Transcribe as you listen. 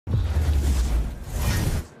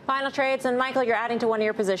Final trades, and Michael, you're adding to one of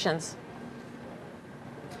your positions.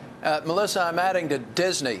 Melissa, I'm adding to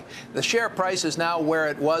Disney. The share price is now where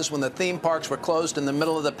it was when the theme parks were closed in the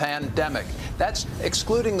middle of the pandemic. That's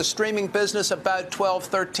excluding the streaming business, about 12,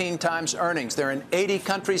 13 times earnings. They're in 80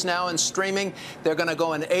 countries now in streaming. They're going to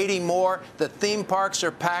go in 80 more. The theme parks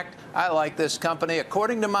are packed. I like this company.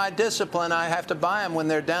 According to my discipline, I have to buy them when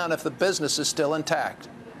they're down if the business is still intact.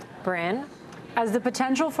 Bryn? As the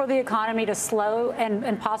potential for the economy to slow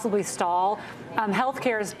and possibly stall,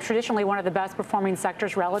 healthcare is traditionally one of the best performing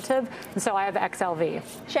sectors relative, and so I have XLV.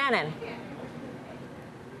 Shannon?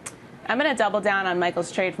 I'm going to double down on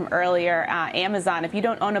Michael's trade from earlier. Amazon, if you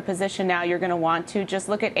don't own a position now, you're going to want to. Just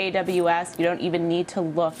look at AWS. You don't even need to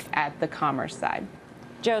look at the commerce side.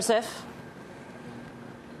 Joseph?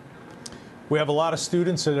 We have a lot of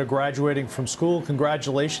students that are graduating from school.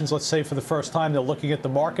 Congratulations. Let's say for the first time they're looking at the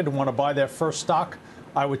market and want to buy their first stock.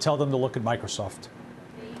 I would tell them to look at Microsoft.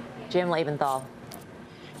 Jim Lebenthal?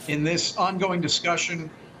 In this ongoing discussion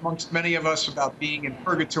amongst many of us about being in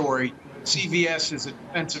purgatory, CVS is a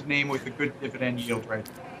defensive name with a good dividend yield right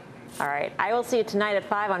now. All right. I will see you tonight at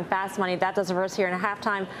 5 on Fast Money. That does it for us here in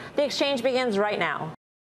halftime. The exchange begins right now.